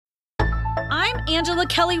I'm Angela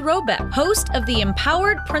Kelly Robeck, host of the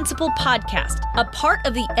Empowered Principal Podcast, a part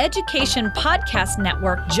of the Education Podcast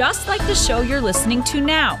Network, just like the show you're listening to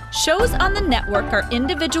now. Shows on the network are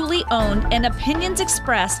individually owned, and opinions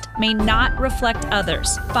expressed may not reflect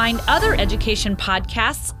others. Find other education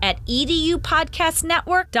podcasts at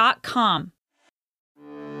edupodcastnetwork.com.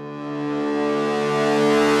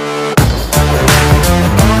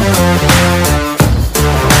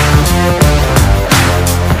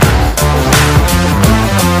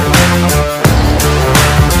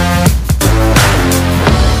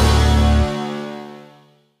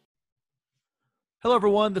 Hello,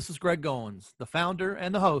 everyone. This is Greg Goins, the founder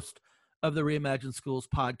and the host of the Reimagine Schools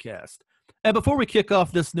podcast. And before we kick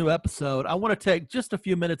off this new episode, I want to take just a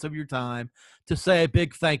few minutes of your time to say a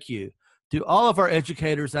big thank you to all of our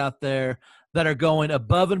educators out there that are going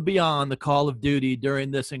above and beyond the call of duty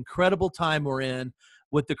during this incredible time we're in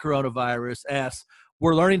with the coronavirus. As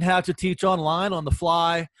we're learning how to teach online on the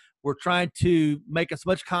fly, we're trying to make as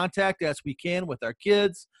much contact as we can with our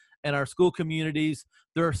kids and our school communities.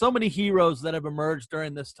 There are so many heroes that have emerged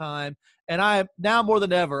during this time, and I now more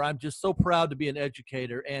than ever, I'm just so proud to be an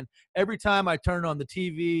educator. And every time I turn on the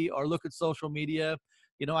TV or look at social media,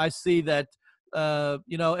 I see that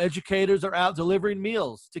educators are out delivering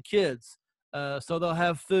meals to kids, so they'll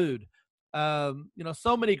have food.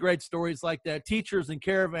 So many great stories like that. Teachers in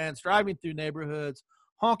caravans driving through neighborhoods,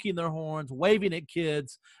 honking their horns, waving at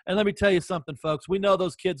kids. And let me tell you something, folks. We know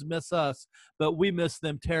those kids miss us, but we miss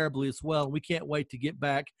them terribly as well. We can't wait to get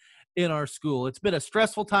back in our school. It's been a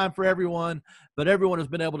stressful time for everyone, but everyone has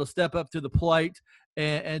been able to step up to the plate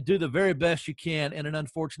and do the very best you can in an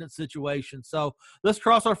unfortunate situation. So let's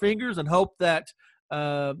cross our fingers and hope that,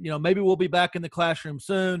 maybe we'll be back in the classroom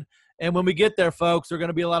soon. And when we get there, folks, there are going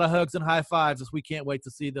to be a lot of hugs and high fives as we can't wait to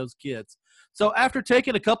see those kids. So after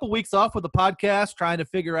taking a couple weeks off with the podcast, trying to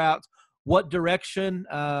figure out what direction,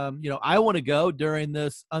 I want to go during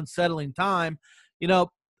this unsettling time,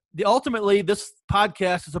 ultimately this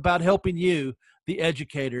podcast is about helping you, the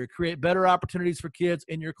educator, create better opportunities for kids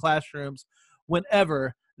in your classrooms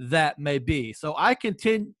whenever that may be. So I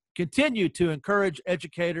continue to encourage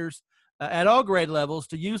educators at all grade levels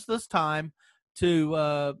to use this time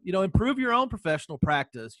to, improve your own professional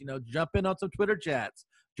practice. Jump in on some Twitter chats,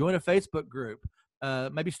 join a Facebook group,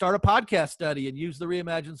 maybe start a podcast study and use the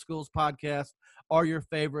Reimagine Schools podcast or your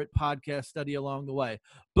favorite podcast study along the way.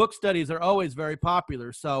 Book studies are always very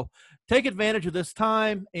popular, so take advantage of this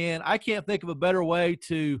time. And I can't think of a better way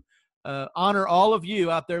to honor all of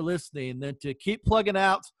you out there listening than to keep plugging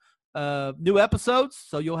out new episodes,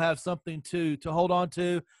 so you'll have something to hold on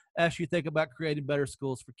to as you think about creating better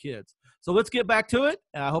schools for kids. So let's get back to it.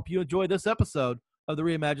 And I hope you enjoy this episode of the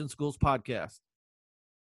Reimagine Schools podcast.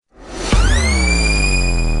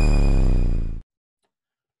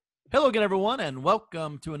 Hello again, everyone, and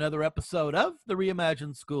welcome to another episode of the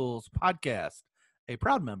Reimagine Schools podcast, a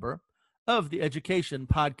proud member of the Education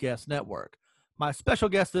Podcast Network. My special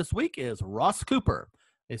guest this week is Ross Cooper,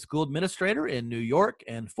 a school administrator in New York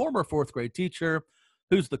and former fourth grade teacher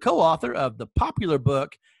who's the co-author of the popular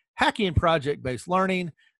book, Hacking Project-Based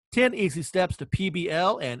Learning, 10 Easy Steps to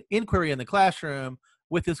PBL and Inquiry in the Classroom,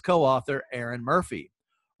 with his co-author, Aaron Murphy.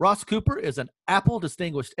 Ross Cooper is an Apple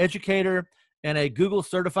Distinguished Educator and a Google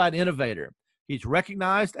Certified Innovator. He's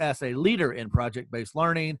recognized as a leader in project-based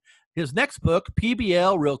learning. His next book,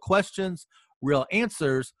 PBL, Real Questions, Real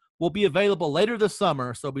Answers, will be available later this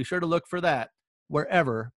summer, so be sure to look for that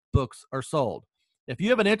wherever books are sold. If you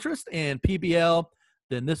have an interest in PBL,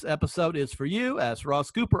 then this episode is for you, as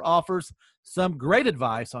Ross Cooper offers some great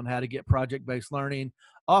advice on how to get project-based learning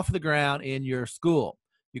off the ground in your school.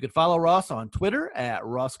 You can follow Ross on Twitter at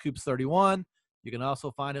RossCoops31. You can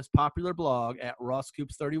also find his popular blog at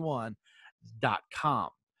RossCoops31.com.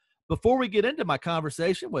 Before we get into my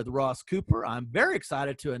conversation with Ross Cooper, I'm very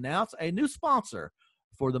excited to announce a new sponsor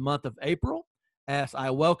for the month of April, as I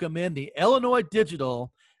welcome in the Illinois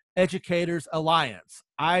Digital Educators Alliance,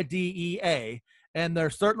 IDEA, and they're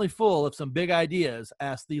certainly full of some big ideas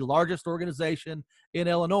as the largest organization in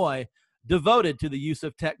Illinois devoted to the use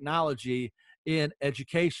of technology in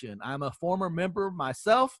education. I'm a former member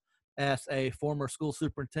myself, as a former school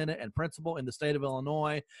superintendent and principal in the state of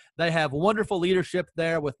Illinois. They have wonderful leadership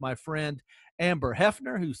there with my friend Amber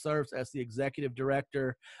Hefner, who serves as the executive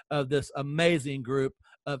director of this amazing group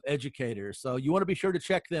of educators. So you want to be sure to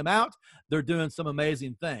check them out. They're doing some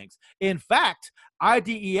amazing things. In fact,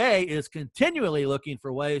 IDEA is continually looking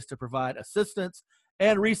for ways to provide assistance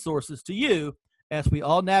and resources to you as we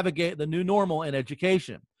all navigate the new normal in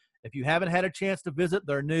education. If you haven't had a chance to visit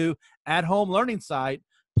their new at-home learning site,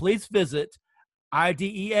 please visit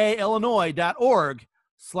ideaillinois.org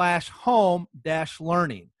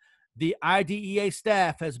IDEA.org/home-learning. The IDEA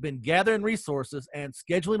staff has been gathering resources and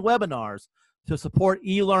scheduling webinars to support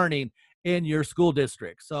e-learning in your school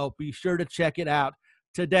district. So be sure to check it out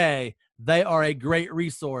today. They are a great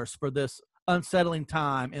resource for this unsettling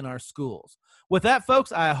time in our schools. With that,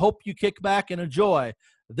 folks, I hope you kick back and enjoy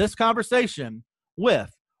this conversation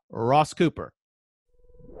with Ross Cooper.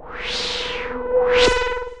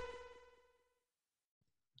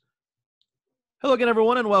 Hello again,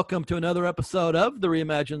 everyone, and welcome to another episode of the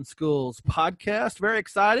Reimagine Schools podcast. Very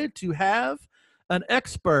excited to have an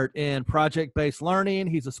expert in project-based learning.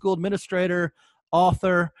 He's a school administrator,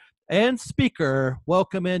 author, and speaker.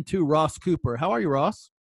 Welcome into Ross Cooper. How are you, Ross?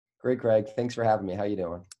 Great, Greg. Thanks for having me. How you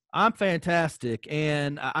doing? I'm fantastic,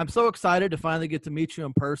 and I'm so excited to finally get to meet you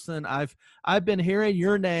in person. I've been hearing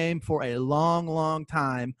your name for a long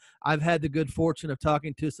time. I've had the good fortune of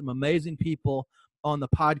talking to some amazing people on the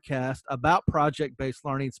podcast about project-based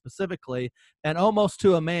learning specifically, and almost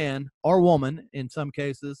to a man or woman in some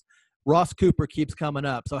cases, Ross Cooper keeps coming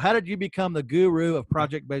up. So how did you become the guru of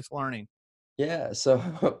project-based learning? Yeah, so,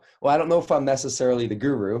 well, I don't know if I'm necessarily the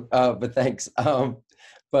guru, but thanks.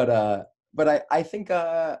 But I think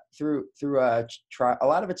through a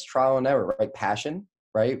lot of it's trial and error, right? Passion,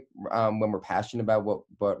 right? When we're passionate about what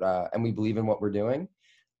and we believe in what we're doing,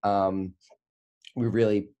 we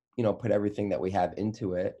really, put everything that we have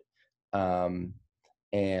into it. And,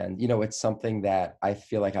 it's something that I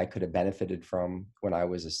feel like I could have benefited from when I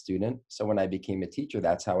was a student. So when I became a teacher,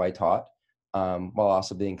 that's how I taught, while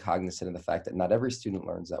also being cognizant of the fact that not every student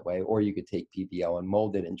learns that way, or you could take PBL and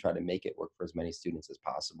mold it and try to make it work for as many students as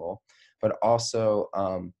possible. But also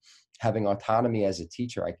having autonomy as a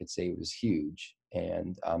teacher, I could say was huge.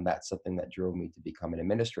 And that's something that drove me to become an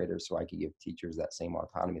administrator, so I could give teachers that same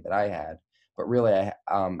autonomy that I had. But really,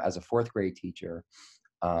 as a fourth grade teacher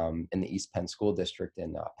in the East Penn School District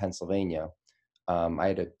in Pennsylvania, I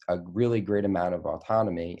had a really great amount of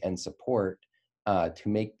autonomy and support to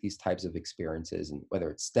make these types of experiences, and whether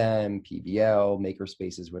it's STEM, PBL,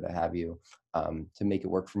 makerspaces, what have you, to make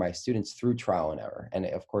it work for my students through trial and error. And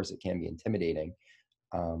of course, it can be intimidating.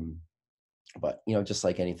 But, just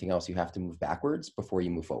like anything else, you have to move backwards before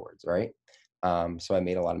you move forwards, right? So I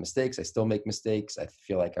made a lot of mistakes. I still make mistakes. I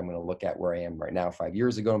feel like I'm going to look at where I am right now 5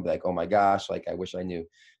 years ago and be like, oh my gosh, like I wish I knew,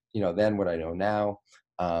 then what I know now.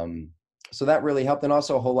 So that really helped. And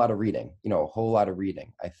also a whole lot of reading,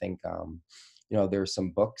 I think, there's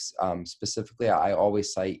some books, specifically, I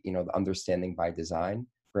always cite, the Understanding by Design,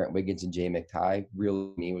 Grant Wiggins and Jay McTighe,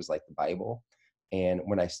 really me was like the Bible. And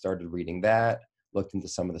when I started reading that, looked into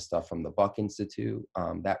some of the stuff from the Buck Institute,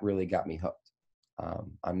 that really got me hooked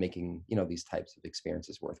on making, these types of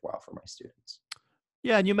experiences worthwhile for my students.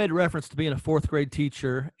 Yeah, and you made a reference to being a fourth grade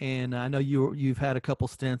teacher, and I know you've had a couple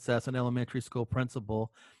stints as an elementary school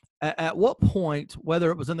principal. At what point,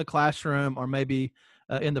 whether it was in the classroom or maybe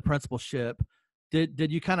in the principalship,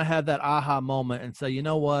 did you kind of have that aha moment and say, you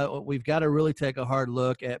know what, we've got to really take a hard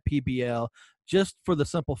look at PBL, just for the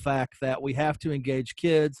simple fact that we have to engage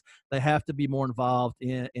kids. They have to be more involved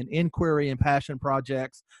in inquiry and passion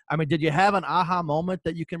projects. I mean, did you have an aha moment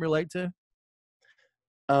that you can relate to?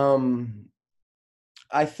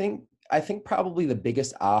 I think probably the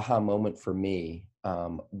biggest aha moment for me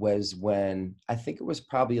was when, I think it was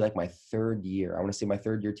probably like my third year. I want to say my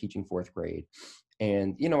third year teaching fourth grade.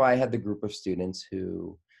 And, I had the group of students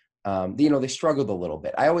who, they struggled a little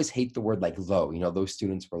bit. I always hate the word like low, those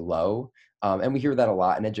students were low. And we hear that a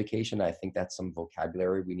lot in education. I think that's some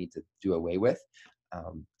vocabulary we need to do away with.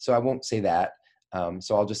 So I won't say that.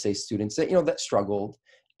 So I'll just say students that, that struggled.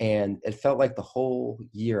 And it felt like the whole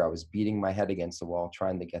year I was beating my head against the wall,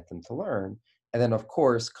 trying to get them to learn. And then of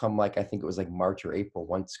course, come like, I think it was like March or April,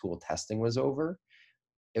 once school testing was over,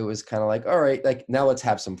 it was kind of like, all right, like now let's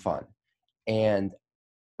have some fun. And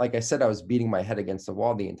like I said, I was beating my head against the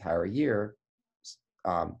wall the entire year.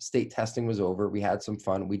 State testing was over. We had some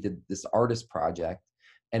fun. We did this artist project,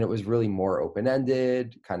 and it was really more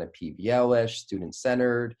open-ended, kind of PBL-ish,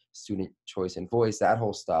 student-centered, student choice and voice, that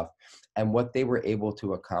whole stuff. And what they were able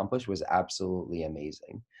to accomplish was absolutely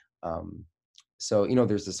amazing. So,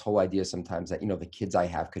 there's this whole idea sometimes that, the kids I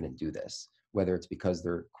have couldn't do this, whether it's because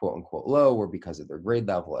they're quote unquote low or because of their grade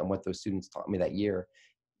level. And what those students taught me that year,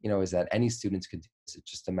 is that any students could do this. It's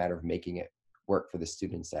just a matter of making it work for the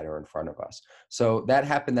students that are in front of us. So that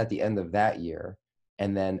happened at the end of that year.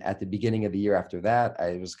 And then at the beginning of the year after that,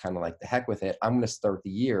 I was kind of like, the heck with it. I'm going to start the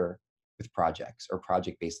year with projects or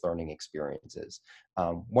project-based learning experiences,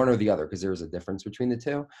 one or the other, because there's a difference between the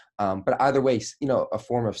two. But either way, a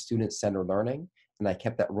form of student-centered learning. And I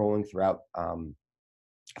kept that rolling throughout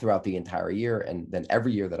the entire year. And then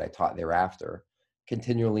every year that I taught thereafter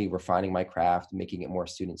continually refining my craft, making it more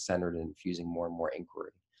student-centered, and infusing more and more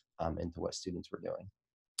inquiry into what students were doing.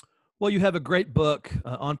 Well, you have a great book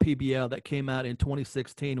on PBL that came out in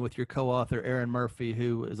 2016 with your co-author, Aaron Murphy,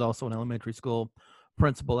 who is also an elementary school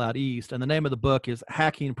principal out east. And the name of the book is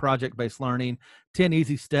Hacking Project-Based Learning, 10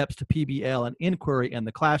 Easy Steps to PBL and Inquiry in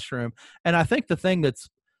the Classroom. And I think the thing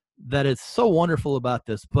that is so wonderful about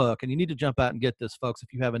this book, and you need to jump out and get this, folks,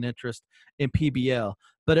 if you have an interest in PBL,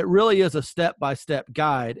 but it really is a step-by-step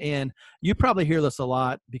guide. And you probably hear this a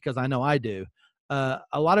lot because I know I do.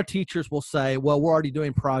 A lot of teachers will say, well, we're already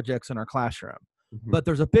doing projects in our classroom. Mm-hmm. But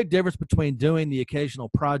there's a big difference between doing the occasional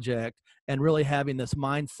project and really having this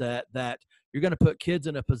mindset that you're going to put kids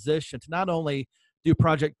in a position to not only do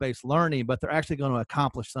project-based learning, but they're actually going to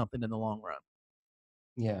accomplish something in the long run.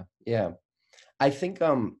 Yeah, yeah. I think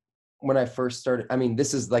when I first started, I mean,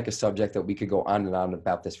 this is like a subject that we could go on and on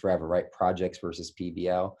about this forever, right? Projects versus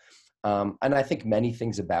PBL. And I think many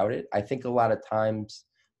things about it. I think a lot of times,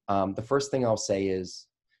 the first thing I'll say is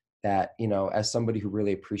that, you know, as somebody who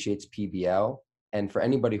really appreciates PBL, and for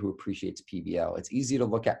anybody who appreciates PBL, it's easy to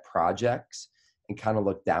look at projects and kind of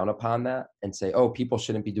look down upon that and say, oh, people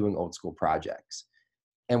shouldn't be doing old school projects.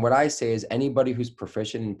 And what I say is anybody who's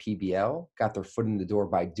proficient in PBL got their foot in the door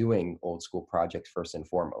by doing old school projects first and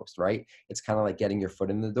foremost, right? It's kind of like getting your foot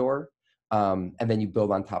in the door. And then you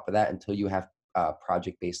build on top of that until you have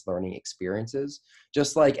project-based learning experiences,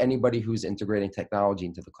 just like anybody who's integrating technology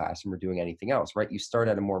into the classroom or doing anything else, right? You start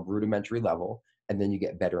at a more rudimentary level and then you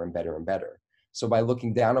get better and better and better. So by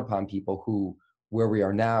looking down upon people who, where we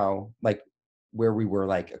are now, like where we were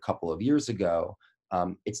like a couple of years ago,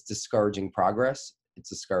 it's discouraging progress, it's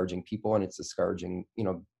discouraging people, and it's discouraging, you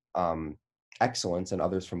know, excellence and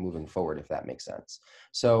others from moving forward, if that makes sense.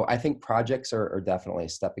 So I think projects are definitely a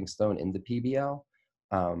stepping stone into PBL.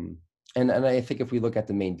 And I think if we look at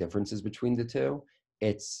the main differences between the two,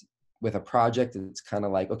 it's with a project, it's kind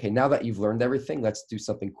of like, okay, now that you've learned everything, let's do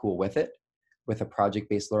something cool with it. With a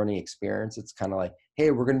project-based learning experience, it's kind of like,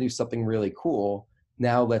 hey, we're going to do something really cool.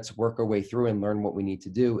 Now let's work our way through and learn what we need to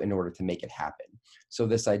do in order to make it happen. So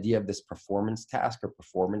this idea of this performance task or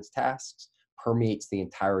performance tasks permeates the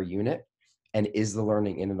entire unit and is the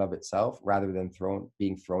learning in and of itself, rather than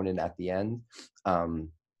being thrown in at the end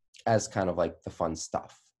as kind of like the fun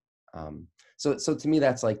stuff. So to me,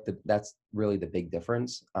 that's really the big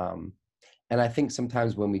difference. And I think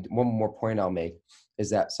sometimes one more point I'll make is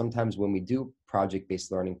that sometimes when we do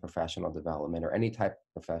project-based learning professional development or any type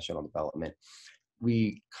of professional development,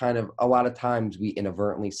 we kind of, a lot of times we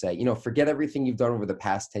inadvertently say, you know, forget everything you've done over the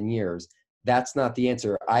past 10 years. That's not the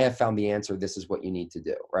answer. I have found the answer. This is what you need to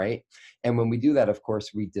do, right? And when we do that, of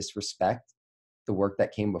course, we disrespect the work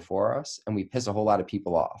that came before us and we piss a whole lot of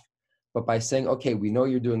people off. But by saying, okay, we know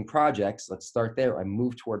you're doing projects, let's start there and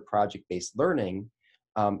move toward project-based learning,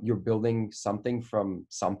 you're building something from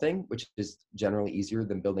something, which is generally easier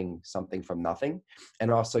than building something from nothing.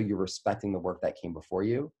 And also you're respecting the work that came before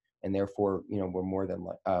you. And therefore, you know, we're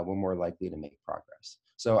more likely to make progress.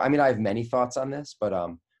 So, I mean, I have many thoughts on this, but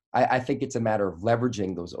I think it's a matter of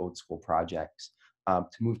leveraging those old school projects to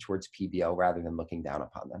move towards PBL rather than looking down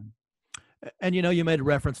upon them. And, you know, you made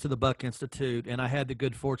reference to the Buck Institute, and I had the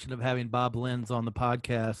good fortune of having Bob Lenz on the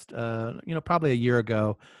podcast, you know, probably a year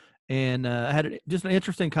ago. And I had just an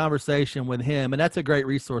interesting conversation with him. And that's a great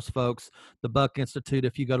resource, folks. The Buck Institute,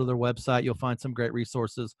 if you go to their website, you'll find some great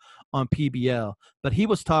resources on PBL. But he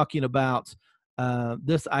was talking about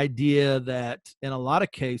this idea that in a lot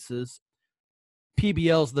of cases,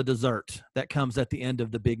 PBL is the dessert that comes at the end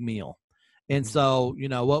of the big meal. And so, you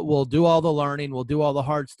know, what we'll do all the learning, we'll do all the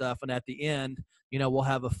hard stuff. And at the end, you know, we'll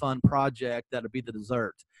have a fun project that'll be the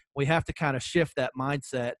dessert. We have to kind of shift that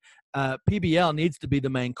mindset. PBL needs to be the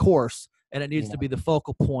main course, and it needs to be the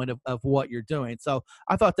focal point of what you're doing. So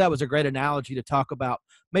I thought that was a great analogy to talk about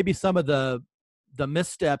maybe some of the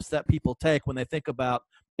missteps that people take when they think about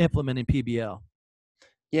implementing PBL.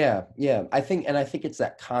 Yeah. I think it's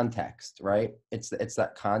that context, right? It's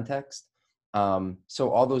that context.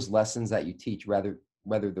 So all those lessons that you teach, whether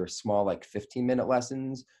they're small, like 15-minute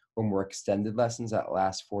lessons or more extended lessons that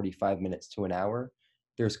last 45 minutes to an hour,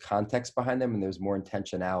 there's context behind them and there's more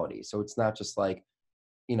intentionality. So it's not just like,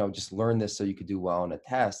 you know, just learn this so you could do well on a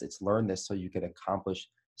test. It's learn this so you could accomplish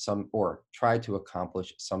or try to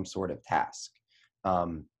accomplish some sort of task.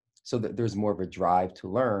 So that there's more of a drive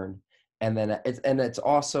to learn. And then it's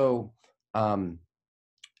also, you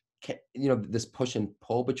know, this push and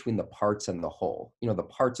pull between the parts and the whole. You know, the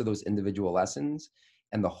parts are those individual lessons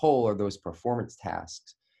and the whole are those performance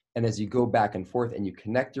tasks. And as you go back and forth and you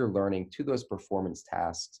connect your learning to those performance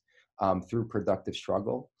tasks through productive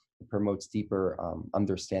struggle, it promotes deeper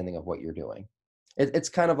understanding of what you're doing. It's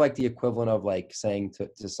kind of like the equivalent of like saying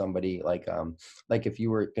to somebody like if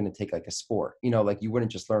you were going to take like a sport, like you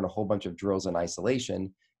wouldn't just learn a whole bunch of drills in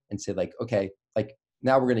isolation and say like, okay, like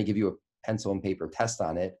now we're going to give you a pencil and paper test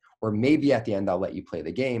on it, or maybe at the end I'll let you play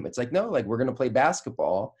the game. It's like, no, like we're going to play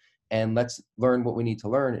basketball and let's learn what we need to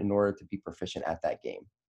learn in order to be proficient at that game.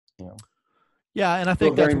 You know. Yeah, and I So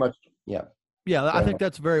think that's very much, yeah. yeah, Go I ahead. think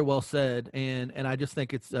that's very well said, and I just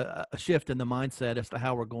think it's a shift in the mindset as to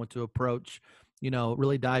how we're going to approach,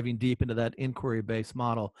 really diving deep into that inquiry-based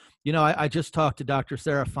model. I just talked to Dr.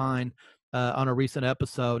 Sarah Fine on a recent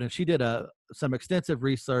episode, and she did some extensive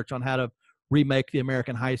research on how to remake the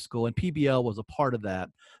American high school, and PBL was a part of that.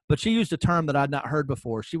 But she used a term that I'd not heard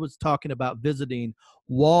before. She was talking about visiting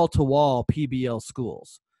wall-to-wall PBL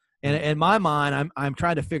schools. And in my mind, I'm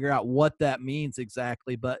trying to figure out what that means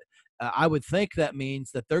exactly, but I would think that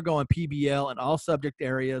means that they're going PBL in all subject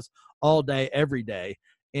areas all day, every day.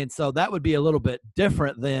 And so that would be a little bit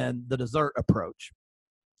different than the dessert approach.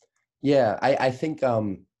 Yeah, I think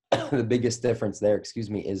the biggest difference there,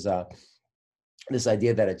 excuse me, is this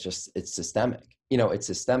idea that it's systemic. It's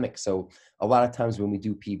systemic. So a lot of times when we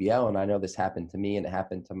do PBL, and I know this happened to me and it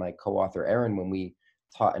happened to my co-author Erin when we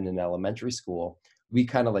taught in an elementary school, we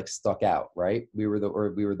kind of like stuck out, right? We were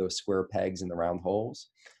those square pegs in the round holes.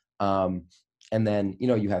 And then,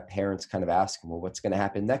 you have parents kind of asking, well, what's going to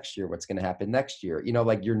happen next year? What's going to happen next year?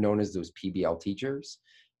 Like you're known as those PBL teachers.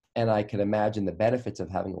 And I can imagine the benefits of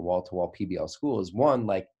having a wall-to-wall PBL school is one,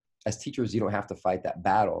 like as teachers, you don't have to fight that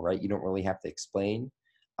battle, right? You don't really have to explain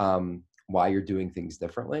why you're doing things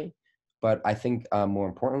differently. But I think more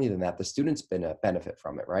importantly than that, the students benefit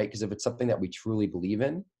from it, right? Because if it's something that we truly believe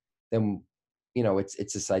in, then,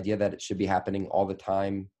 it's this idea that it should be happening all the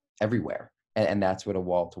time, everywhere. And that's what a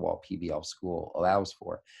wall-to-wall PBL school allows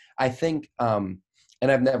for. I think, and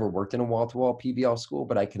I've never worked in a wall-to-wall PBL school,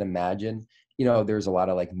 but I can imagine, there's a lot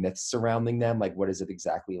of like myths surrounding them. Like, what is it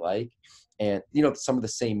exactly like? And, some of the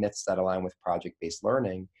same myths that align with project-based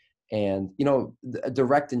learning. And,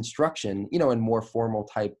 direct instruction, and more formal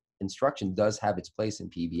type instruction does have its place in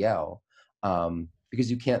PBL.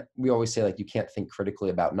 Because we always say like, you can't think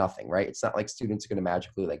critically about nothing, right? It's not like students are going to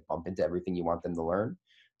magically like bump into everything you want them to learn.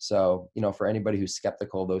 So, for anybody who's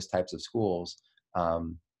skeptical of those types of schools,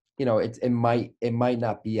 it might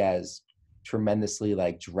not be as tremendously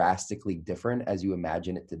like drastically different as you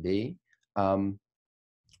imagine it to be.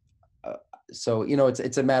 So,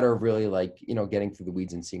 it's a matter of really like, getting through the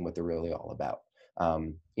weeds and seeing what they're really all about.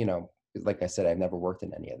 Like I said, I've never worked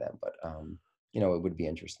in any of them, but, it would be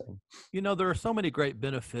interesting. There are so many great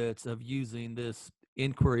benefits of using this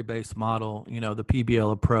inquiry-based model, the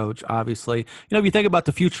PBL approach, obviously. If you think about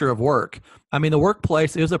the future of work, I mean, the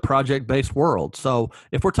workplace is a project-based world. So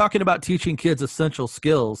if we're talking about teaching kids essential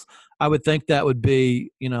skills, I would think that would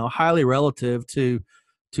be, highly relative to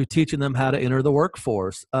teaching them how to enter the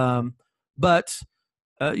workforce. But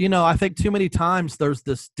I think too many times there's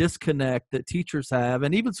this disconnect that teachers have,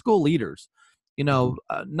 and even school leaders,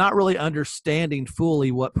 not really understanding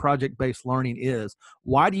fully what project-based learning is.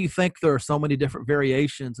 Why do you think there are so many different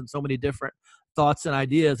variations and so many different thoughts and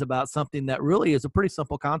ideas about something that really is a pretty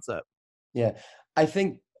simple concept? Yeah, I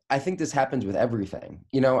think this happens with everything,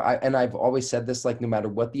 and I've always said this, like, no matter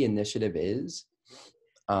what the initiative is,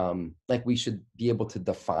 like we should be able to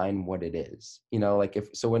define what it is, like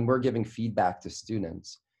when we're giving feedback to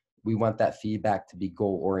students, we want that feedback to be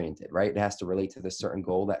goal oriented, right? It has to relate to the certain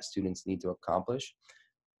goal that students need to accomplish,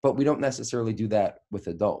 but we don't necessarily do that with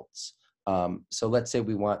adults. So let's say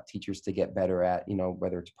we want teachers to get better at,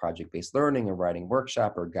 whether it's project-based learning or writing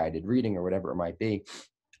workshop or guided reading or whatever it might be.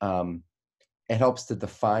 It helps to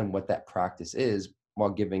define what that practice is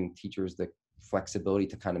while giving teachers the flexibility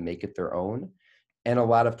to kind of make it their own. And a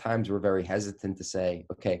lot of times we're very hesitant to say,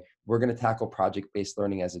 okay, we're going to tackle project-based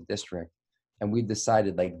learning as a district. And we've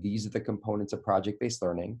decided like, these are the components of project-based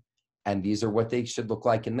learning, and these are what they should look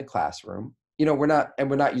like in the classroom. We're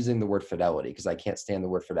not using the word fidelity, because I can't stand the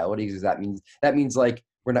word fidelity, because that means like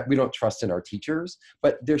we don't trust in our teachers,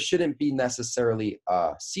 but there shouldn't be necessarily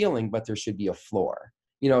a ceiling, but there should be a floor.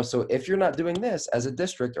 So if you're not doing this as a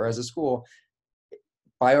district or as a school,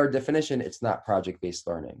 by our definition, it's not project-based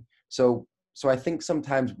learning. So I think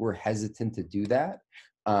sometimes we're hesitant to do that,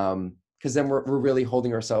 because then we're really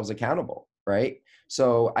holding ourselves accountable, right?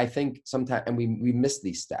 So I think sometimes, and we miss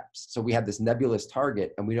these steps. So we have this nebulous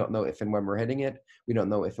target, and we don't know if and when we're hitting it. We don't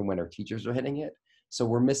know if and when our teachers are hitting it. So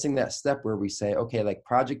we're missing that step where we say, okay, like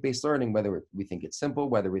project-based learning, whether we think it's simple,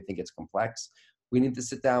 whether we think it's complex, we need to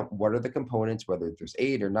sit down. What are the components, whether there's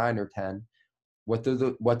 8 or 9 or 10? What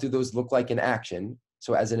do those look like in action?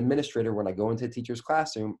 So as an administrator, when I go into a teacher's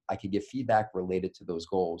classroom, I could give feedback related to those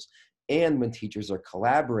goals. And when teachers are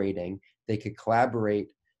collaborating, they could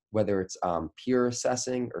collaborate, whether it's peer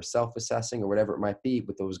assessing or self-assessing or whatever it might be,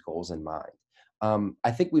 with those goals in mind.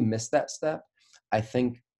 I think we missed that step. I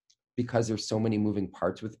think because there's so many moving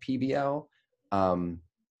parts with PBL,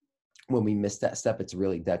 when we miss that step, it's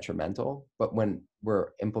really detrimental. But when we're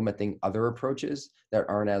implementing other approaches that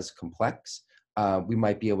aren't as complex, we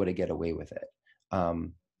might be able to get away with it.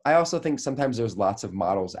 I also think sometimes there's lots of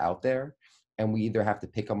models out there, and we either have to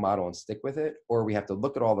pick a model and stick with it, or we have to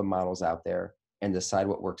look at all the models out there and decide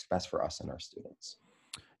what works best for us and our students.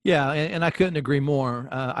 Yeah, and I couldn't agree more.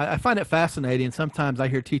 I find it fascinating. Sometimes I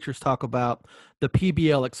hear teachers talk about the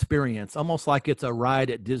PBL experience, almost like it's a ride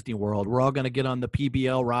at Disney World. We're all going to get on the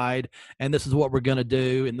PBL ride, and this is what we're going to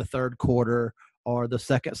do in the third quarter or the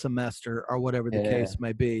second semester or whatever the case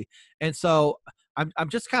may be. And so I'm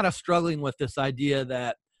just kind of struggling with this idea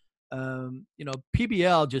that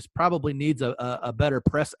PBL just probably needs a better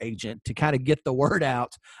press agent to kind of get the word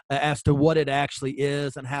out as to what it actually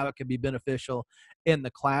is and how it can be beneficial in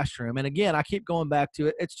the classroom. And again, I keep going back to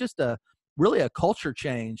it. It's just really a culture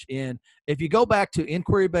change. And if you go back to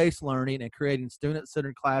inquiry-based learning and creating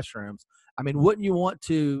student-centered classrooms, I mean, wouldn't you want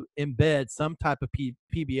to embed some type of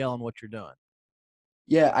PBL in what you're doing?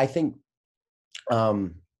 Yeah, I think,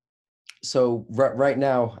 so right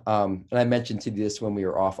now, and I mentioned to you this when we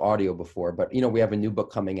were off audio before, but we have a new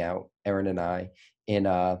book coming out, Erin and I, in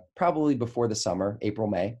probably before the summer, April,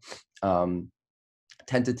 May.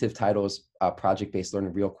 Tentative titles, Project-Based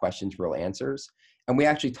Learning, Real Questions, Real Answers. And we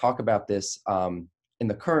actually talk about this in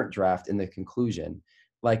the current draft, in the conclusion.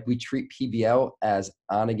 Like, we treat PBL as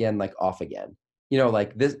on again, like off again.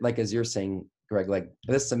 Like this, like as you're saying, Greg, like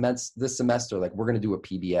this semester, like we're going to do a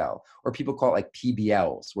PBL, or people call it like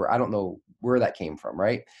PBLs, where I don't know where that came from,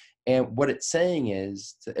 right? And what it's saying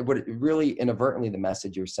is, what it really inadvertently, the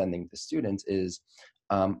message you're sending to students is,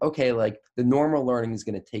 okay, like the normal learning is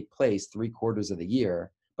going to take place 3/4 of the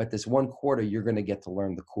year, but this 1/4 you're going to get to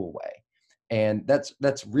learn the cool way. And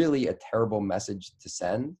that's really a terrible message to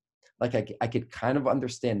send. Like I could kind of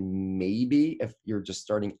understand maybe if you're just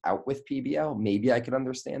starting out with PBL, maybe I could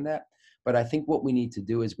understand that. But I think what we need to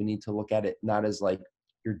do is we need to look at it not as like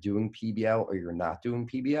you're doing PBL or you're not doing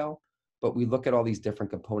PBL, but we look at all these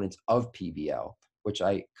different components of PBL, which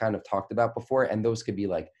I kind of talked about before. And those could be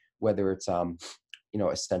like, whether it's,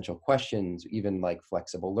 essential questions, even like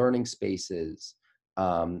flexible learning spaces,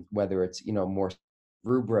 whether it's, more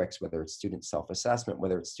rubrics, whether it's student self-assessment,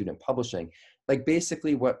 whether it's student publishing. Like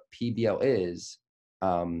basically what PBL is,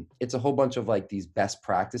 it's a whole bunch of like these best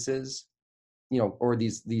practices, or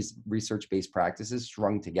these research-based practices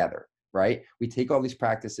strung together, right? We take all these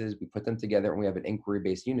practices, we put them together, and we have an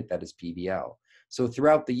inquiry-based unit that is PBL. So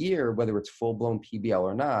throughout the year, whether it's full-blown PBL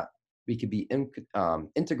or not, we could be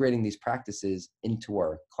integrating these practices into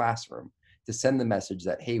our classroom to send the message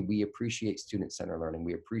that, hey, we appreciate student-centered learning,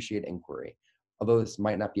 we appreciate inquiry. Although this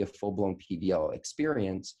might not be a full-blown PBL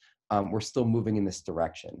experience, we're still moving in this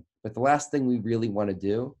direction. But the last thing we really want to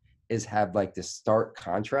do is have like this stark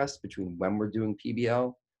contrast between when we're doing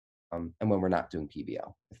PBL and when we're not doing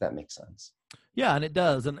PBL, if that makes sense. Yeah, and it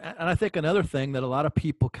does. And I think another thing that a lot of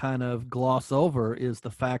people kind of gloss over is the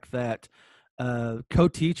fact that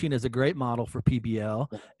co-teaching is a great model for PBL,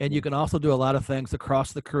 and you can also do a lot of things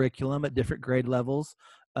across the curriculum at different grade levels.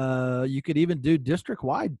 You could even do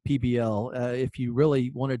district-wide PBL if you really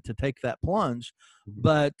wanted to take that plunge.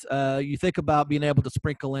 But you think about being able to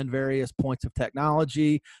sprinkle in various points of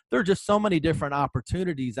technology. There are just so many different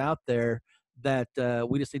opportunities out there that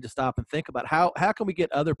we just need to stop and think about how can we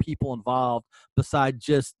get other people involved besides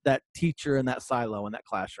just that teacher in that silo in that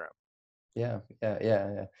classroom. Yeah.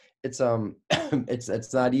 It's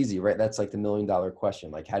it's not easy, right? That's like the $1 million question.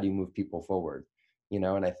 Like, how do you move people forward?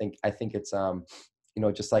 And I think it's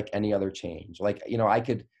just like any other change. Like, I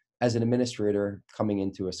could, as an administrator coming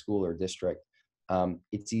into a school or district,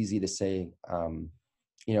 it's easy to say,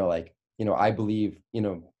 I believe,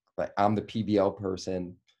 like I'm the PBL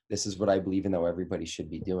person. This is what I believe in, though everybody should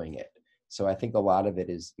be doing it. So I think a lot of it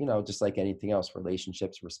is, just like anything else,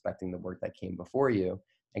 relationships, respecting the work that came before you,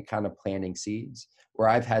 and kind of planting seeds. Where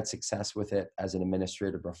I've had success with it as an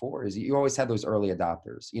administrator before is you always have those early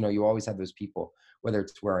adopters. You always have those people, whether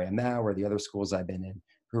it's where I am now or the other schools I've been in,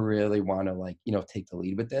 who really want to take the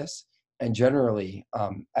lead with this. And generally,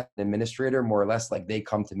 as an administrator, more or less, like they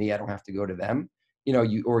come to me. I don't have to go to them.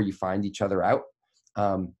 You find each other out,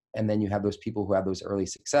 and then you have those people who have those early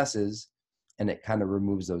successes, and it kind of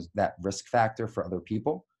removes that risk factor for other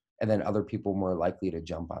people, and then other people more likely to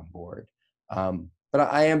jump on board. but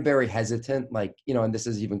I am very hesitant, like, and this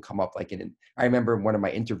has even come up like I remember one of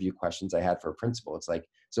my interview questions I had for a principal. It's like,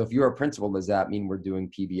 so if you're a principal, does that mean we're going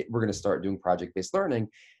to start doing project-based learning?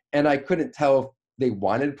 And I couldn't tell if they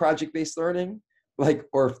wanted project-based learning, like,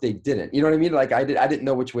 or if they didn't, you know what I mean? Like I didn't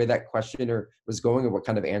know which way that questioner was going or what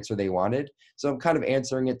kind of answer they wanted. So I'm kind of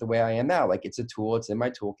answering it the way I am now. Like, it's a tool, it's in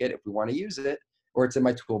my toolkit if we want to use it, or it's in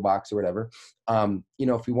my toolbox or whatever.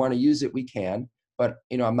 If we want to use it, we can, but,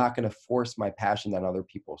 I'm not going to force my passion down other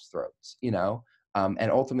people's throats,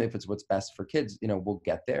 and ultimately if it's what's best for kids, we'll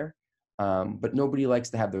get there. But nobody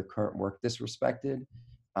likes to have their current work disrespected.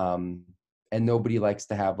 And nobody likes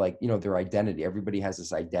to have their identity. Everybody has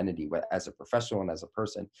this identity as a professional and as a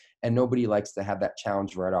person. And nobody likes to have that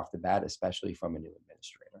challenge right off the bat, especially from a new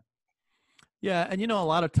administrator. Yeah. And, a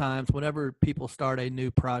lot of times whenever people start a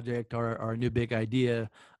new project or a new big idea,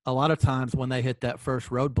 a lot of times when they hit that first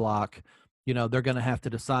roadblock, they're going to have to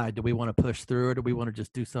decide, do we want to push through it, or do we want to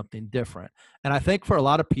just do something different? And I think for a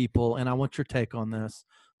lot of people, and I want your take on this,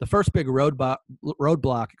 the first big roadblock,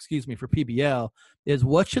 for PBL is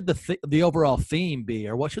what should the overall theme be,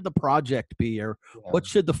 or what should the project be, or what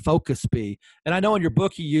should the focus be? And I know in your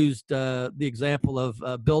book you used the example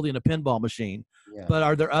of building a pinball machine, but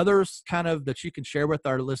are there others kind of that you can share with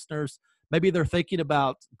our listeners? Maybe they're thinking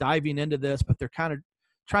about diving into this, but they're kind of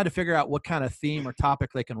trying to figure out what kind of theme or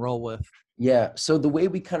topic they can roll with. Yeah. So the way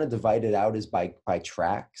we kind of divide it out is by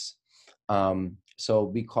tracks. So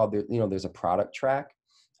we call there's a product track,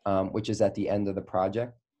 which is at the end of the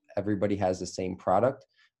project. Everybody has the same product,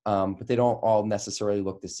 but they don't all necessarily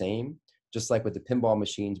look the same. Just like with the pinball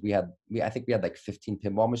machines, I think we had like 15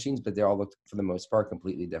 pinball machines, but they all looked for the most part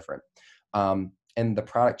completely different. And the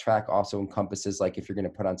product track also encompasses, like, if you're going to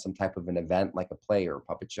put on some type of an event, like a play or a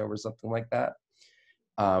puppet show or something like that.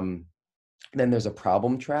 Then there's a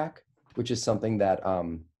problem track, which is something that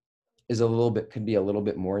could be a little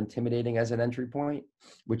bit more intimidating as an entry point,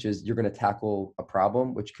 which is you're going to tackle a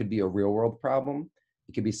problem, which could be a real world problem.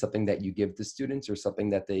 It could be something that you give to students or something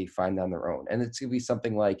that they find on their own. And it's going to be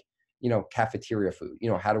something like, cafeteria food.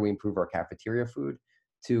 How do we improve our cafeteria food?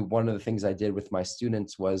 To one of the things I did with my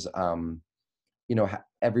students was,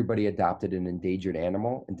 everybody adopted an endangered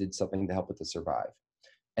animal and did something to help it to survive.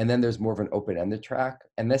 And then there's more of an open-ended track.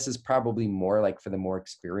 And this is probably more like for the more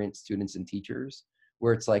experienced students and teachers,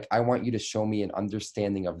 where it's like, I want you to show me an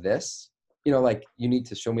understanding of this. Like, you need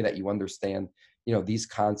to show me that you understand, these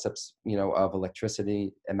concepts, of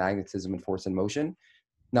electricity and magnetism and force and motion.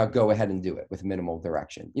 Now go ahead and do it with minimal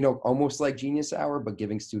direction. Almost like Genius Hour, but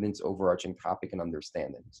giving students overarching topic and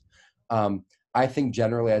understandings. I think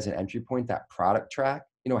generally as an entry point, that product track,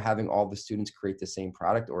 having all the students create the same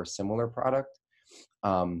product or a similar product,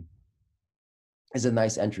 is a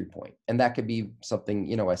nice entry point. And that could be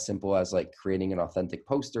something, as simple as like creating an authentic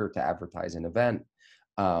poster to advertise an event,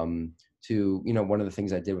 to, one of the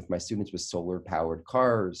things I did with my students was solar powered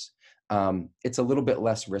cars. It's a little bit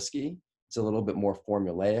less risky. It's a little bit more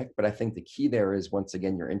formulaic, but I think the key there is, once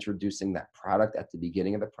again, you're introducing that product at the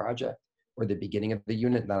beginning of the project or the beginning of the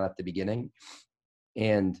unit, not at the beginning.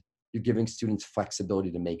 And you're giving students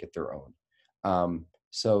flexibility to make it their own.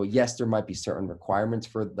 So yes, there might be certain requirements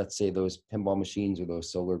for, let's say, those pinball machines or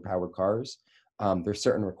those solar powered cars. There's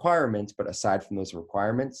certain requirements, but aside from those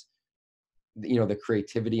requirements, the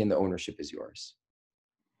creativity and the ownership is yours.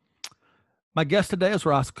 My guest today is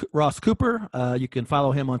Ross Cooper. You can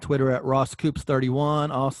follow him on Twitter at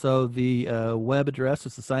RossCoops31. Also, the web address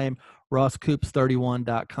is the same,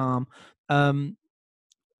 rosscoops31.com.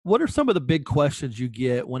 What are some of the big questions you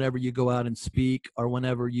get whenever you go out and speak, or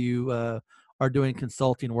whenever you are doing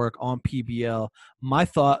consulting work on PBL? My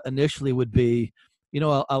thought initially would be,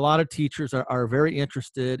 a lot of teachers are very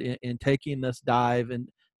interested in taking this dive and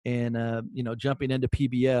jumping into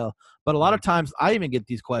PBL. But a lot of times I even get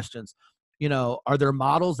these questions. Are there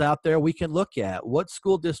models out there we can look at? What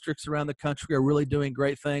school districts around the country are really doing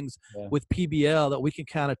great things with PBL that we can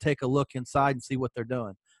kind of take a look inside and see what they're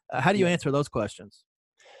doing? How do you answer those questions?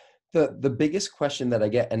 The biggest question that I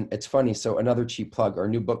get, and it's funny, so another cheap plug, our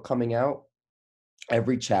new book coming out,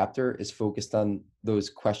 every chapter is focused on those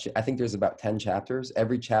questions. I think there's about 10 chapters.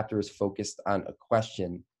 Every chapter is focused on a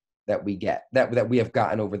question that we get, that we have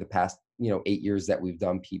gotten over the past 8 years that we've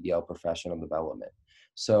done PBL professional development.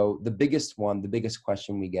 So the biggest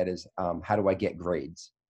question we get is, how do I get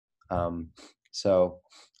grades? So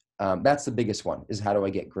that's the biggest one, is how do I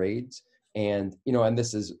get grades? And, and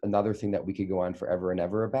this is another thing that we could go on forever and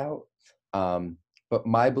ever about. But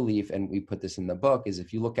my belief, and we put this in the book, is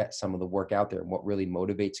if you look at some of the work out there, and what really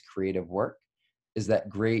motivates creative work is that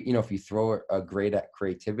grade, if you throw a grade at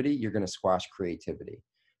creativity, you're going to squash creativity.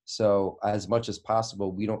 So as much as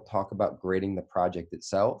possible, we don't talk about grading the project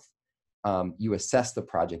itself. You assess the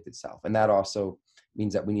project itself. And that also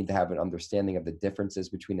means that we need to have an understanding of the differences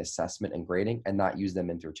between assessment and grading and not use them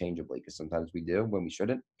interchangeably, because sometimes we do when we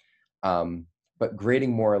shouldn't. But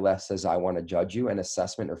grading more or less says, I want to judge you, and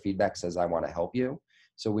assessment or feedback says, I want to help you.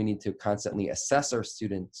 So we need to constantly assess our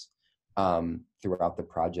students throughout the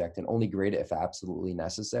project and only grade it if absolutely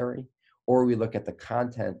necessary. Or we look at the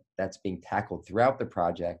content that's being tackled throughout the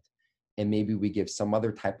project, and maybe we give some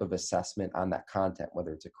other type of assessment on that content,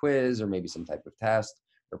 whether it's a quiz or maybe some type of test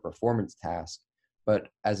or performance task.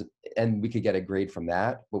 And we could get a grade from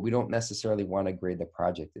that, but we don't necessarily want to grade the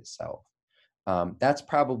project itself. That's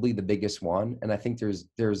probably the biggest one. And I think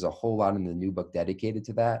there's a whole lot in the new book dedicated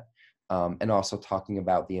to that. And also talking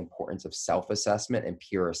about the importance of self-assessment and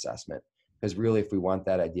peer assessment. Because really, if we want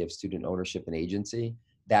that idea of student ownership and agency,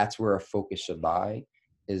 that's where our focus should lie,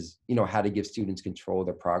 is, how to give students control of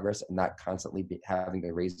their progress and not constantly having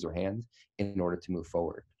to raise their hand in order to move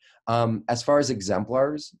forward. As far as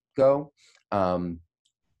exemplars go,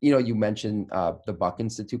 you mentioned the Buck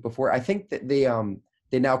Institute before. I think that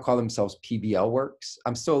they now call themselves PBL Works.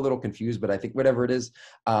 I'm still a little confused, but I think whatever it is,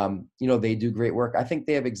 they do great work. I think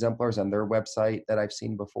they have exemplars on their website that I've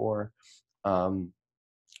seen before.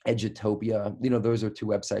 Edutopia, those are two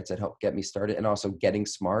websites that helped get me started. And also Getting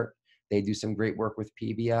Smart. They do some great work with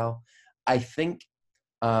PBL. I think,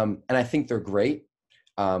 and I think they're great.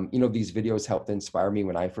 These videos helped inspire me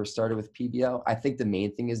when I first started with PBL. I think the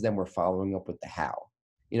main thing is then we're following up with the how.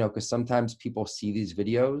 Because sometimes people see these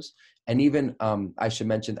videos, and even I should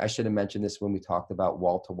have mentioned this when we talked about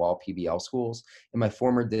wall-to-wall PBL schools. In my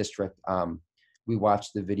former district, we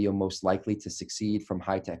watched the video Most Likely to Succeed from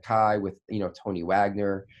High Tech High with Tony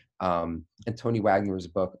Wagner, and Tony Wagner's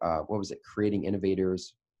book, what was it, Creating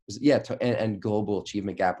Innovators? And Global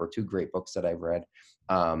Achievement Gap are two great books that I've read.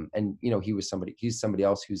 And he's somebody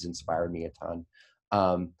else who's inspired me a ton.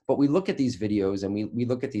 But we look at these videos and we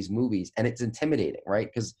look at these movies, and it's intimidating, right?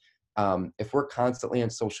 Because if we're constantly on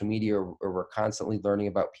social media or we're constantly learning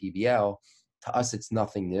about PBL, to us, it's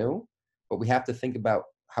nothing new. But we have to think about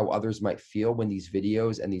how others might feel when these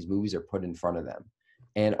videos and these movies are put in front of them.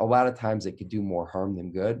 And a lot of times it could do more harm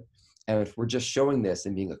than good. And if we're just showing this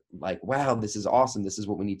and being like, wow, this is awesome, this is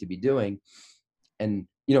what we need to be doing, and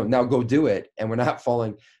now go do it, and we're not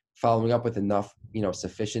following up with enough,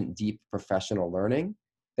 sufficient, deep professional learning,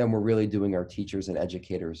 then we're really doing our teachers and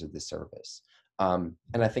educators a disservice. And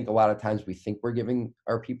I think a lot of times we think we're giving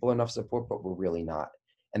our people enough support, but we're really not.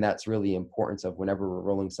 And that's really the importance of, whenever we're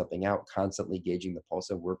rolling something out, constantly gauging the pulse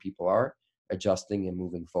of where people are, adjusting and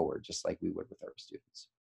moving forward, just like we would with our students.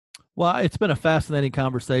 Well, it's been a fascinating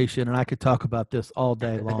conversation, and I could talk about this all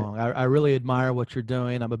day long. I really admire what you're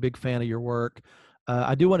doing. I'm a big fan of your work.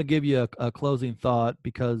 I do want to give you a closing thought,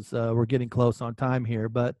 because we're getting close on time here.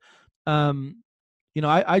 But,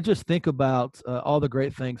 I just think about all the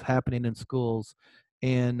great things happening in schools.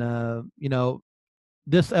 And,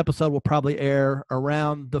 this episode will probably air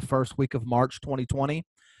around the first week of March 2020.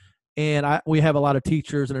 And we have a lot of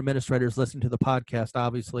teachers and administrators listening to the podcast,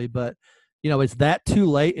 obviously. But, is that too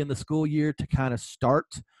late in the school year to kind of start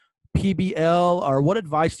PBL? Or what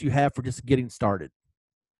advice do you have for just getting started?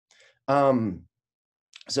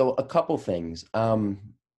 So a couple things.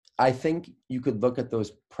 I think you could look at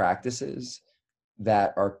those practices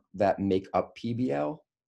that make up PBL.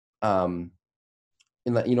 And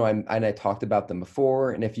I talked about them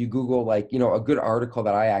before. And if you Google, a good article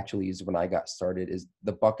that I actually used when I got started is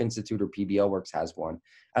the Buck Institute, or PBL Works has one.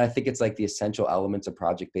 And I think it's the essential elements of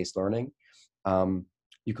project-based learning.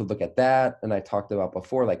 You could look at that. And I talked about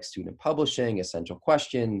before, student publishing, essential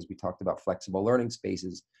questions. We talked about flexible learning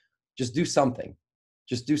spaces. Just do something.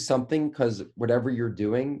 Just do something, because whatever you're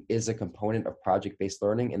doing is a component of project-based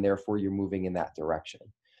learning, and therefore you're moving in that direction.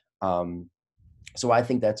 So I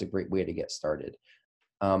think that's a great way to get started.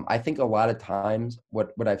 I think a lot of times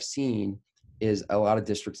what I've seen is a lot of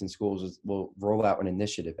districts and schools will roll out an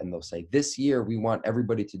initiative, and they'll say, this year we want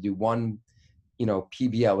everybody to do one,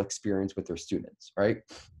 PBL experience with their students, right?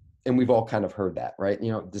 And we've all kind of heard that, right?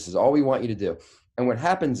 This is all we want you to do. And what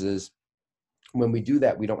happens is, when we do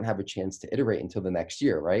that, we don't have a chance to iterate until the next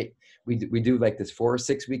year, right? We do this 4 or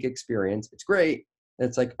 6 week experience. It's great. And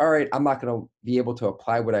it's all right, I'm not going to be able to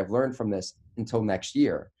apply what I've learned from this until next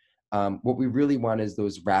year. What we really want is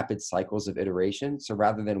those rapid cycles of iteration. So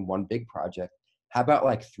rather than one big project, how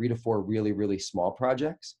about 3 to 4 really, really small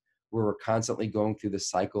projects where we're constantly going through the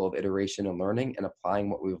cycle of iteration and learning and applying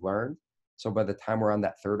what we've learned. So by the time we're on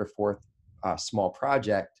that 3rd or 4th small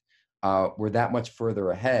project, we're that much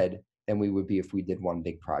further ahead than we would be if we did one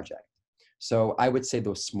big project. So I would say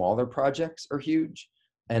those smaller projects are huge.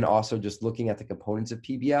 and also just looking at the components of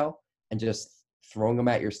PBL and just throwing them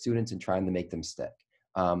at your students and trying to make them stick.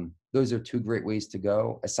 Those are two great ways to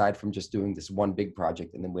go, aside from just doing this one big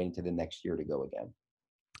project and then waiting to the next year to go again.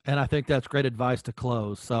 And I think that's great advice to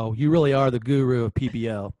close. So you really are the guru of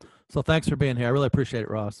PBL. So thanks for being here. I really appreciate it,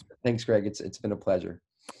 Ross. Thanks, Greg. It's been a pleasure.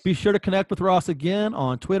 Be sure to connect with Ross again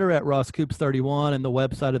on Twitter at RossCoops31 and the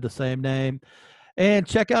website of the same name. And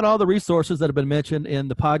check out all the resources that have been mentioned in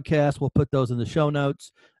the podcast. We'll put those in the show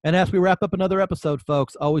notes. And as we wrap up another episode,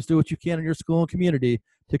 folks, always do what you can in your school and community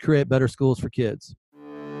to create better schools for kids.